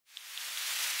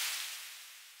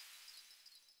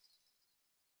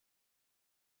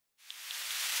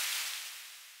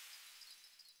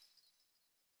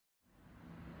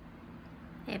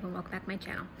Hey everyone, welcome back to my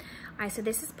channel. Alright, so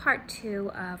this is part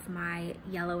 2 of my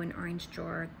yellow and orange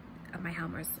drawer of my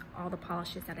Helmers, all the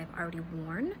polishes that I've already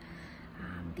worn.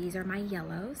 These are my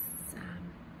yellows.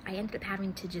 I ended up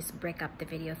having to just break up the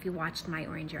video. If you watched my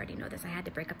orange, you already know this. I had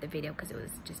to break up the video because it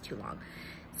was just too long.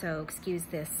 So excuse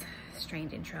this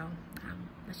strange intro.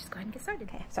 Let's just go ahead and get started.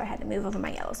 Okay, so I had to move over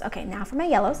my yellows. Okay, now for my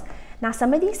yellows. Now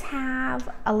some of these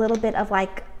have a little bit of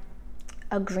like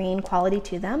a green quality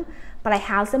to them, but I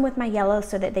house them with my yellows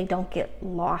so that they don't get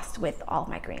lost with all of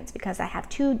my greens, because I have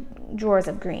 2 drawers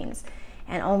of greens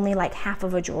and only like half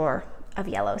of a drawer of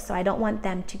yellows. So I don't want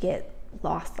them to get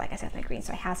lost, like I said, with my greens.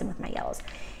 So I house them with my yellows.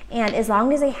 And as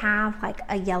long as they have like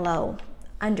a yellow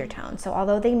undertone, so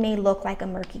although they may look like a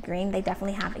murky green, they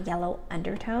definitely have a yellow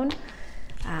undertone.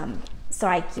 So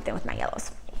I keep them with my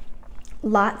yellows.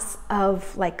 Lots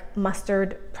of like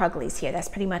mustard Pruglies here. That's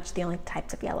pretty much the only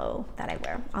types of yellow that I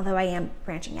wear, although I am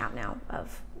branching out now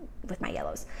with my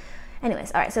yellows.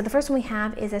 Anyways, all right, so the first one we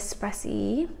have is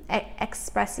Expressi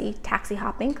Taxi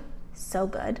Hopping. So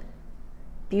good.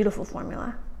 Beautiful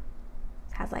formula.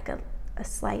 Has like a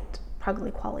slight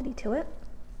Prugly quality to it.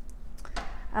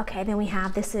 Okay, then we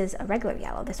have, this is a regular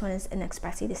yellow. This one is an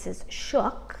Expressi. This is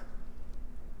Shook.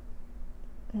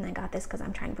 And I got this because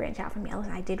I'm trying to branch out from yellows.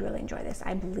 I did really enjoy this.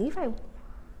 I believe I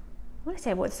want to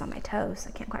say I wore this on my toes.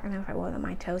 I can't quite remember if I wore it on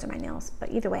my toes or my nails,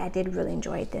 but either way, I did really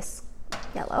enjoy this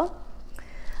yellow.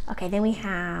 Okay, then we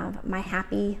have my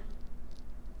Happy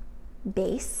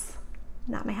Base.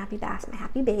 Not my Happy Bass, my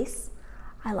Happy Base.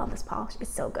 I love this polish.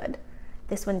 It's so good.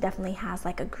 This one definitely has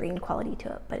like a green quality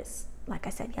to it, but it's, like I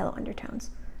said, yellow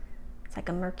undertones. It's like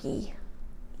a murky,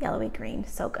 yellowy green.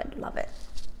 So good. Love it.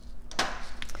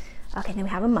 Okay, then we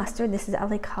have a mustard. This is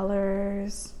LA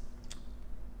Colors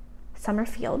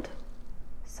Summerfield.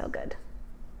 So good.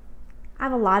 I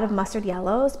have a lot of mustard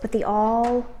yellows, but they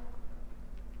all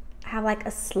have like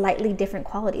a slightly different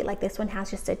quality. Like this one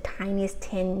has just a tiniest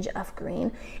tinge of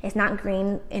green. It's not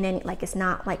green in any, like it's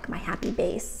not like my Happy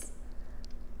Base.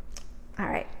 All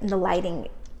right, the lighting,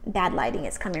 bad lighting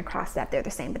is coming across that they're the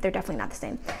same, but they're definitely not the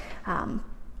same.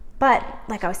 But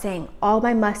like I was saying, all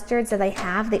my mustards that I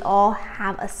have, they all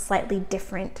have a slightly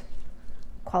different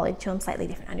quality to them, slightly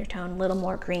different undertone, a little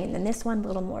more green than this one, a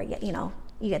little more, you know,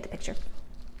 you get the picture.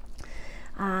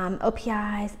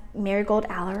 OPI's Marigold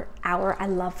Hour. I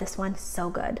love this one,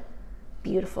 so good.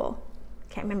 Beautiful.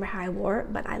 Can't remember how I wore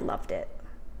it, but I loved it.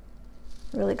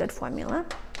 Really good formula.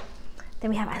 Then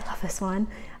we have, I love this one,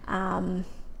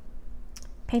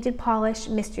 Painted Polish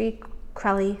Mystery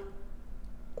Crelly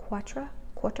Quarter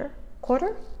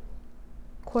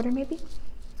maybe.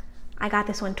 I got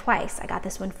this one twice. I got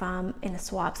this one from, in the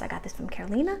swabs, I got this from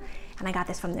Carolina, and I got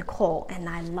this from Nicole, and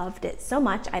I loved it so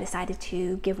much I decided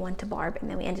to give one to Barb, and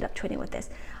then we ended up twinning with this.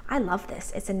 I love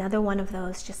this. It's another one of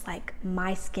those just like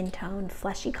my skin tone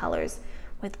fleshy colors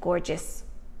with gorgeous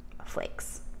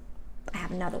flakes. I have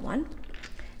another one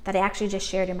that I actually just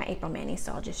shared in my April mani,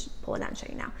 so I'll just pull it out and show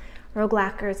you now. Rogue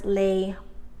Lacquer's Les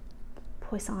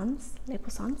Poissons.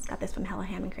 Got this from Hella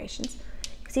Hammond Creations.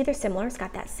 You can see they're similar. It's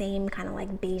got that same kind of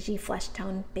like beigey flesh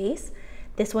tone base.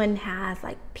 This one has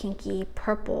like pinky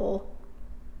purple,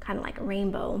 kind of like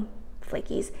rainbow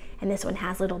flakies, and this one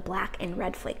has little black and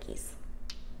red flakies.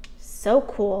 So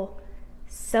cool,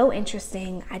 so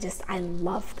interesting. I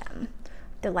love them.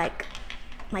 They're like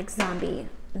zombie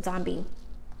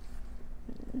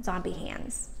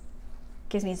hands.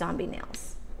 Gives me zombie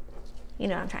nails. You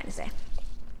know what I'm trying to say.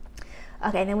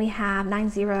 Okay, then we have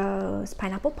 90's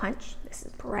Pineapple Punch. This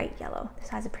is bright yellow. This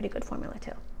has a pretty good formula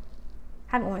too.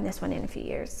 Haven't worn this one in a few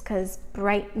years because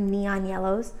bright neon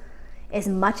yellows, as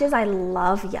much as I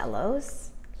love yellows,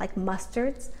 like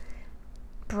mustards,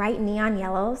 bright neon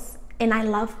yellows, and I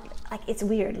love, like it's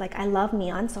weird, like I love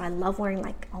neon, so I love wearing,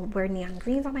 like I'll wear neon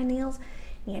greens on my nails,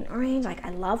 neon orange, like I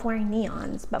love wearing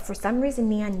neons, but for some reason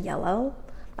neon yellow,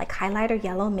 like highlighter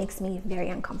yellow, makes me very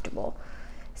uncomfortable.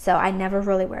 So I never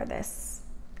really wear this.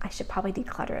 I should probably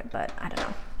declutter it, but I don't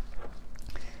know.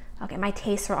 Okay, my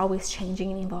tastes are always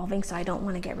changing and evolving, so I don't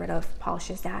want to get rid of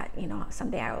polishes that, you know,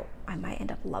 someday I might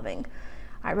end up loving.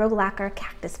 All right, Rogue Lacquer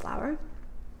Cactus Flower.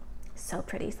 So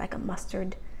pretty. It's like a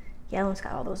mustard yellow. It's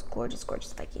got all those gorgeous,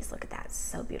 gorgeous flakies. Look at that. It's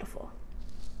so beautiful.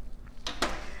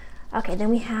 Okay, then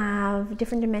we have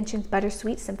Different Dimensions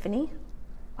Buttersweet Symphony.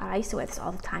 Wow, I used to wear this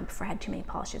all the time before I had too many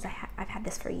polishes. I've had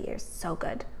this for years. So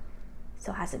good.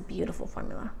 Still has a beautiful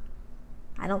formula.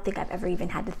 I don't think I've ever even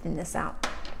had to thin this out.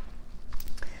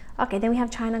 Okay, then we have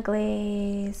China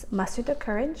Glaze Mustard of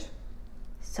Courage.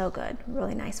 So good,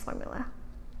 really nice formula.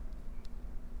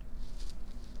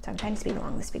 So I'm trying to speed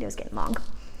along, this video is getting long.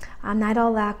 Night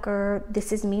Owl Lacquer,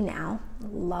 This Is Me Now.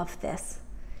 Love this.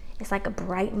 It's like a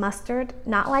bright mustard,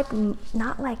 not like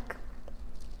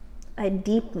a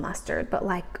deep mustard, but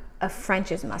like a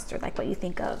French's mustard, like what you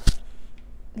think of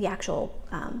the actual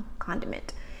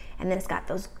condiment. And then it's got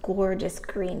those gorgeous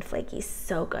green flakies,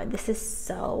 so good. This is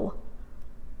so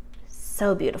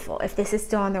beautiful. If this is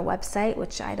still on their website,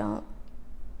 which I don't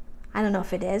know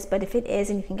if it is, but if it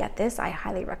is and you can get this, I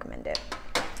highly recommend it.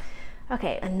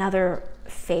 Okay, another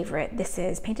favorite. This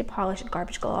is Painted Polish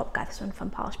Garbage Glow Up. Got this one from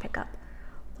Polish Pickup.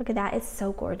 Look at that, it's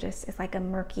so gorgeous. It's like a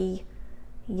murky,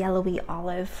 yellowy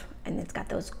olive, and it's got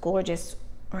those gorgeous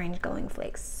orange glowing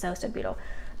flakes. So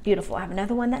beautiful. I have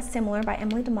another one that's similar by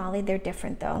Emily DeMolly. They're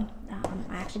different though.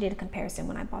 I actually did a comparison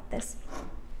when I bought this.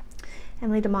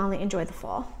 Emily DeMolly, Enjoy the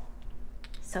Fall.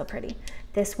 So pretty.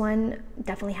 This one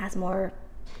definitely has more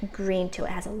green to it.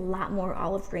 It has a lot more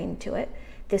olive green to it.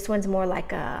 This one's more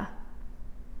like a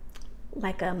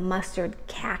mustard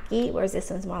khaki, whereas this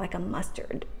one's more like a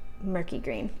mustard murky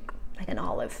green, like an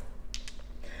olive.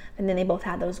 And then they both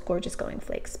have those gorgeous glowing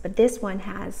flakes. But this one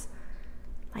has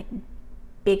like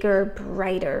bigger,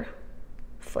 brighter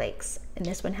flakes, and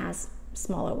this one has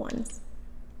smaller ones.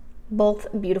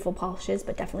 Both beautiful polishes,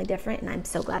 but definitely different, and I'm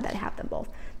so glad that I have them both.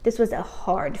 This was a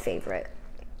hard favorite.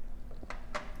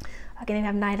 Again, I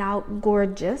have Night Out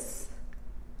Gorgeous.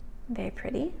 Very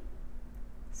pretty.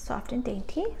 Soft and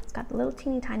dainty. It's got the little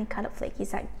teeny tiny cut up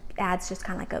flakies that adds just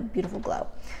kind of like a beautiful glow.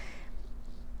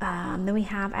 Then we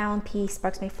have ilnp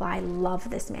Sparks May Fly.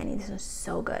 Love this mani. This is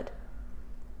so good.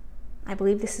 I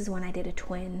believe this is when I did a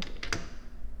twin.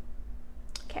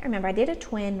 Can't remember. I did a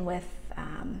twin with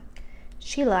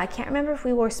Sheila. I can't remember if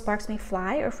we wore Sparks May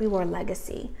Fly or if we wore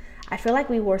Legacy. I feel like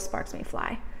we wore Sparks May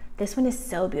Fly. This one is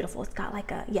so beautiful. It's got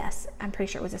like a, yes, I'm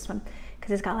pretty sure it was this one,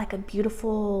 because it's got like a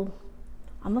beautiful,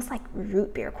 almost like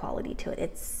root beer quality to it.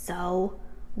 It's so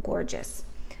gorgeous.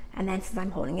 And then since I'm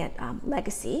holding it,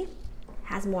 Legacy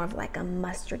has more of like a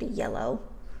mustardy yellow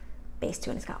base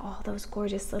to it. It's got all those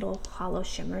gorgeous little hollow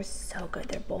shimmers. So good.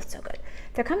 They're both so good.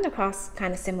 They're coming across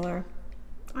kind of similar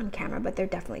on camera, but they're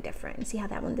definitely different. And see how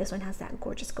that one, this one has that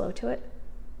gorgeous glow to it.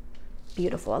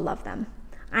 Beautiful. I love them.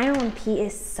 ilnp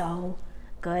is so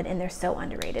good, and they're so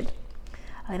underrated.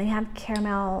 They have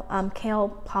caramel, kale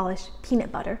polish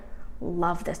peanut butter.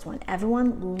 Love this one.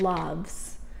 Everyone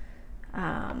loves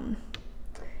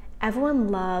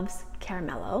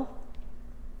caramello,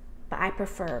 but I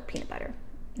prefer peanut butter.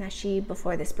 Now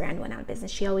before this brand went out of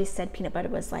business, she always said peanut butter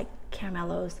was like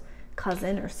caramello's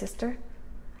cousin or sister.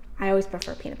 I always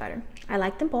prefer peanut butter. I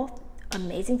like them both.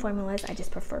 Amazing formulas. I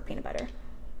just prefer peanut butter.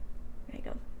 There you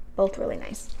go. Both really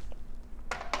nice.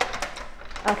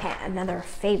 Okay, another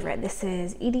favorite. This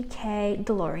is EDK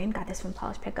DeLorean. Got this from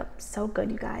Polish Pickup. So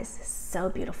good, you guys. So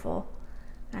beautiful.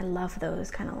 I love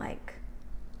those kind of like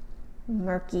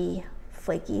murky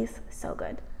flakies. So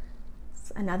good.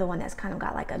 It's another one that's kind of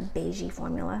got like a beigey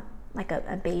formula, like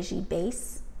a beigey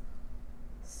base.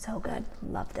 So good.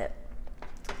 Loved it.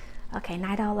 Okay,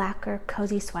 Night Owl Lacquer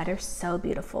Cozy Sweater. So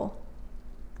beautiful.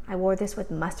 I wore this with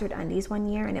mustard undies one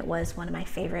year, and it was one of my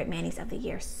favorite manis of the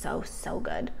year. So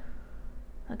good.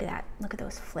 Look at that. Look at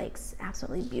those flakes.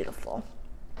 Absolutely beautiful.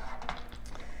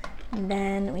 And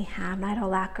then we have Night Owl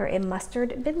Lacquer in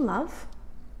Mustard Been Love.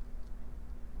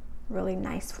 Really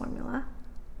nice formula.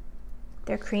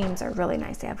 Their creams are really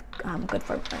nice. They have good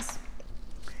formulas.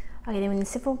 Okay, then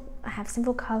I have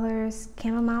Simple Colors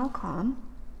Chamomile Calm.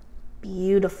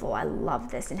 Beautiful. I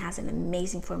love this. It has an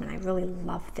amazing formula. I really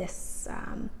love this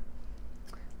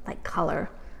like color.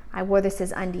 I wore this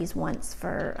as undies once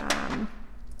for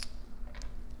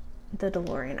the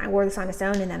DeLorean. I wore this on its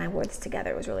own, and then I wore this together.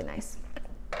 It was really nice.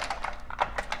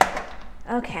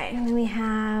 Okay, and then we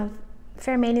have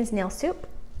Fair Maiden's Nail Soup.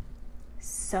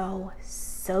 So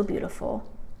beautiful.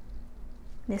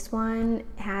 This one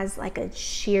has like a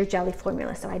sheer jelly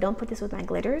formula, so I don't put this with my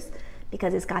glitters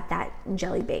because it's got that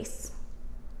jelly base.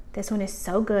 This one is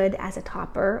so good as a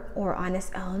topper or on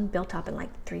its own, built up in like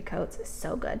 3 coats.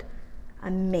 So good.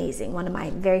 Amazing. One of my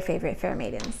very favorite Fair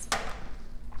Maidens.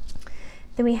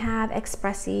 Then we have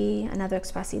Expressi, another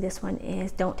Expressi. This one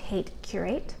is Don't Hate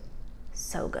Curate.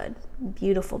 So good.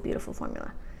 Beautiful, beautiful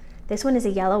formula. This one is a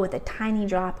yellow with a tiny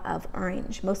drop of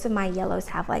orange. Most of my yellows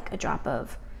have like a drop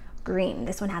of green.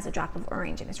 This one has a drop of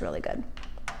orange, and it's really good.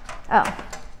 Oh,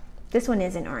 this one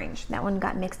is in orange. That one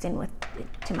got mixed in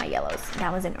to my yellows.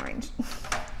 That one's in orange.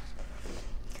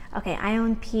 Okay,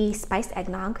 ilnp Spiced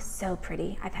Eggnog. So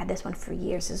pretty. I've had this one for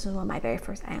years. This was one of my very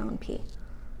first ilnp.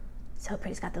 So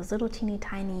pretty. It's got those little teeny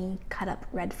tiny cut up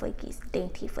red flakies,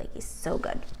 dainty flakies. So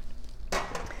good.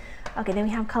 Okay, then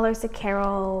we have Colors to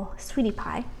Carol Sweetie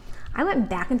Pie. I went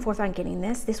back and forth on getting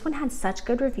this. This one had such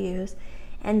good reviews,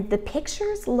 and the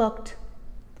pictures looked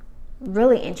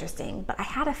really interesting, but I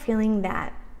had a feeling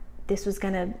that this was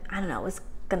gonna, I don't know, it was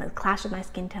gonna clash with my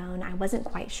skin tone. I wasn't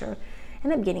quite sure.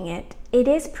 Ended up getting it. It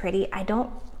is pretty. I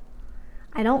don't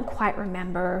quite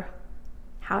remember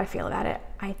how I feel about it.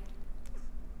 I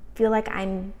feel like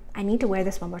I need to wear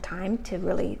this one more time to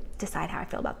really decide how I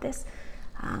feel about this.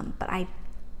 But I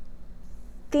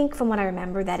think from what I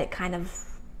remember that it kind of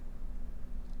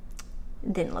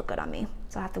didn't look good on me.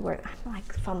 So I have to wear, I'm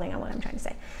like fumbling on what I'm trying to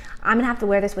say. I'm gonna have to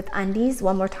wear this with undies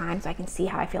one more time so I can see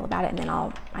how I feel about it, and then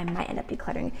I might end up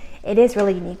decluttering. It is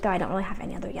really unique though. I don't really have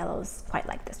any other yellows quite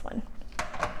like this one.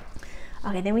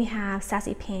 Okay, then we have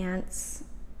Sassy Pants.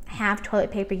 Have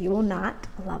toilet paper, you will not.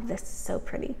 I love this, so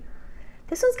pretty.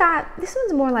 This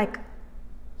one's more like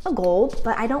a gold,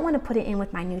 but I don't want to put it in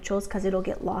with my neutrals because it'll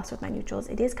get lost with my neutrals.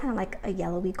 It is kind of like a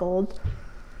yellowy gold.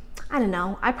 I don't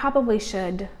know. I probably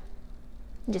should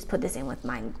just put this in with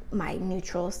my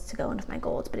neutrals to go in with my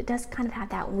golds, but it does kind of have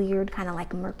that weird kind of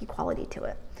like murky quality to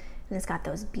it. And it's got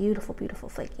those beautiful, beautiful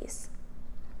flakies.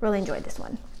 Really enjoyed this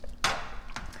one.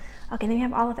 Okay, then we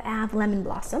have Olive Ave Lemon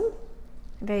Blossom.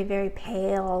 Very, very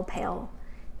pale, pale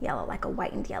yellow, like a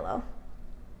whitened yellow.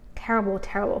 Terrible,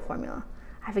 terrible formula.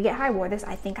 I forget how I wore this.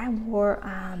 I think I wore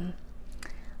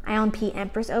ilnp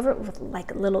Empress over it with like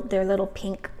their little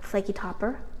pink flaky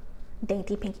topper,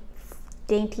 dainty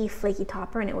flaky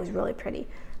topper, and it was really pretty.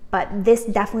 But this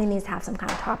definitely needs to have some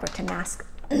kind of topper to mask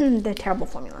the terrible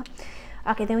formula.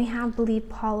 Okay, then we have Believe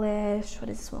Polish. What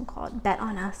is this one called? Bet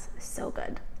on Us. So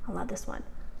good. I love this one.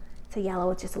 It's a yellow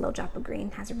with just a little drop of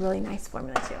green. Has a really nice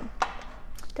formula too.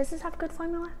 Does this have good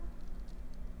formula?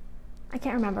 I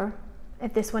can't remember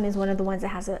if this one is one of the ones that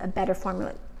has a better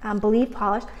formula. Believe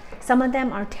Polish. Some of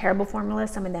them are terrible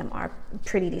formulas. Some of them are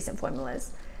pretty decent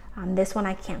formulas. This one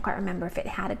I can't quite remember if it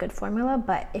had a good formula,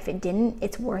 but if it didn't,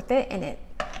 it's worth it. And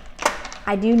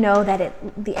I do know that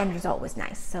the end result was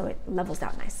nice, so it levels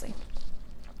out nicely.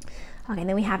 Okay,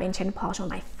 then we have Enchanted Polish, one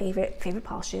of my favorite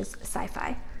polishes,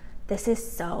 Sci-Fi. This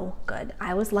is so good.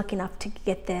 I was lucky enough to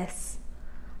get this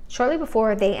shortly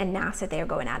before they announced that they were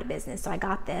going out of business. So I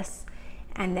got this,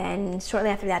 and then shortly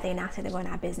after that, they announced that they're going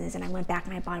out of business, and I went back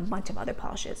and I bought a bunch of other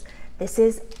polishes. This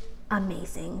is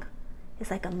amazing.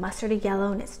 It's like a mustardy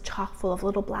yellow, and it's chock full of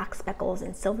little black speckles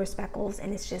and silver speckles,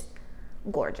 and it's just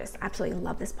gorgeous. Absolutely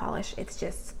love this polish. It's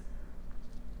just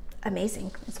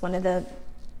amazing. It's one of the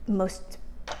most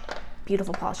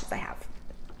beautiful polishes I have.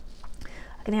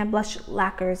 I'm gonna have Blush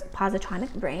Lacquer's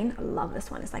Positronic Brain. I love this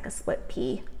one. It's like a split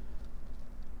pea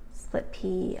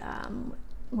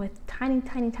with tiny,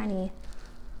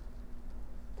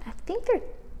 I think they're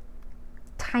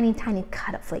tiny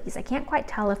cut up flakies. I can't quite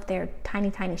tell if they're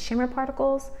tiny shimmer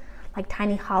particles, like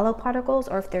tiny hollow particles,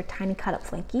 or if they're tiny cut up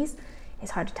flakies.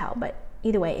 It's hard to tell, but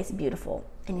either way, it's beautiful.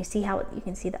 And you see how you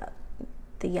can see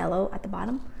the yellow at the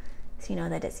bottom, so you know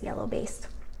that it's yellow based.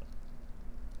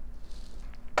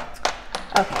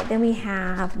 Okay, then we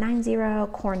have 90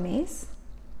 Corn Maze.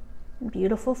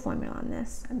 Beautiful formula on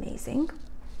this, amazing.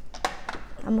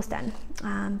 Almost done.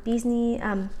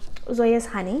 Zoya's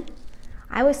Honey.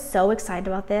 I was so excited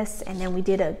about this, and then we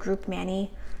did a group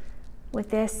mani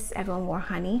with this. Everyone wore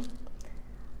honey.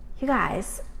 You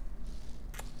guys,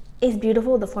 it's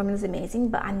beautiful. The formula is amazing,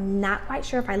 but I'm not quite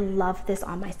sure if I love this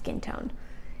on my skin tone.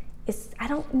 I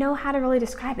don't know how to really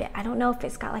describe it. I don't know if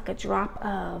it's got like a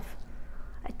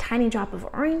tiny drop of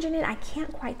orange in it. I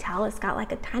can't quite tell. It's got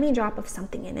like a tiny drop of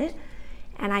something in it,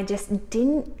 and I just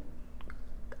didn't.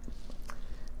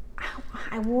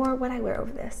 What I wear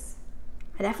over this?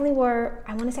 I definitely wore,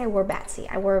 I want to say I wore Batsy.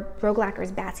 I wore Rogue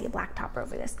Lacquer's Batsy, a black topper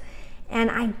over this. And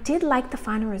I did like the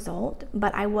final result,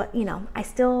 but I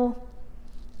still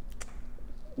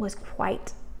was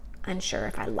quite unsure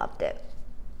if I loved it.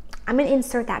 I'm going to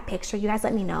insert that picture. You guys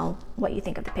let me know what you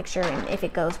think of the picture and if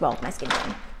it goes well with my skin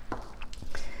tone.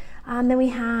 Then we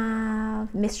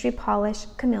have Mystery Polish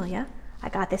Camellia. I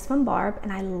got this from Barb,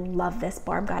 and I love this.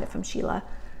 Barb got it from Sheila.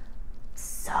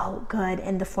 So good,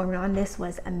 and the formula on this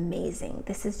was amazing.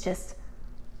 This is just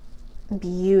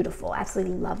beautiful.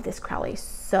 Absolutely love this Crowley.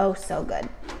 So good.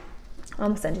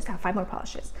 Almost done. Just have 5 more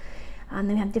polishes. Then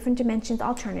we have Different Dimensions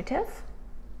Alternative.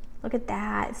 Look at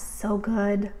that. So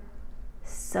good.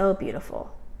 So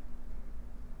beautiful.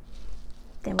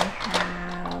 Then we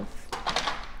have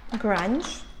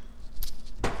Grunge.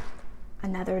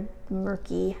 Another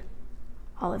murky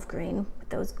olive green with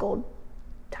those gold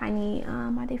tiny,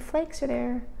 are they flakes or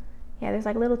they're, yeah, there's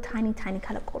like little tiny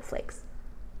cut up gold flakes.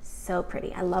 So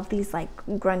pretty. I love these like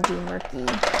grungy, murky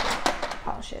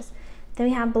polishes. Then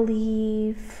we have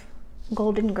Believe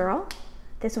Golden Girl.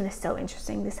 This one is so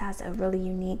interesting. This has a really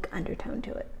unique undertone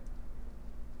to it.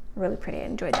 Really pretty. I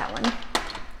enjoyed that one.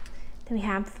 Then we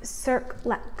have Cirque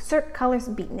Colors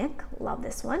Beatnik. Love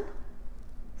this one.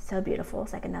 So beautiful.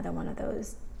 It's like another one of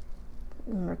those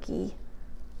murky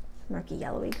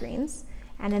yellowy greens.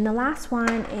 And then the last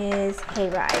one is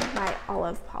Hayride by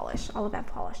Olive Polish.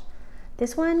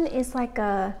 This one is like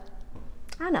a,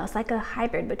 I don't know, it's like a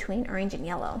hybrid between orange and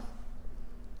yellow.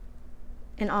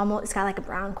 And almost, it's got like a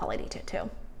brown quality to it too. All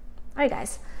right,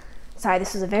 guys. Sorry,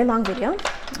 this was a very long video.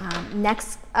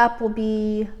 Next up will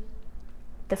be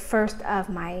the first of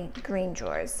my green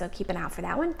drawers. So keep an eye out for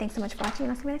that one. Thanks so much for watching,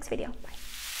 and I'll see you in my next video. Bye.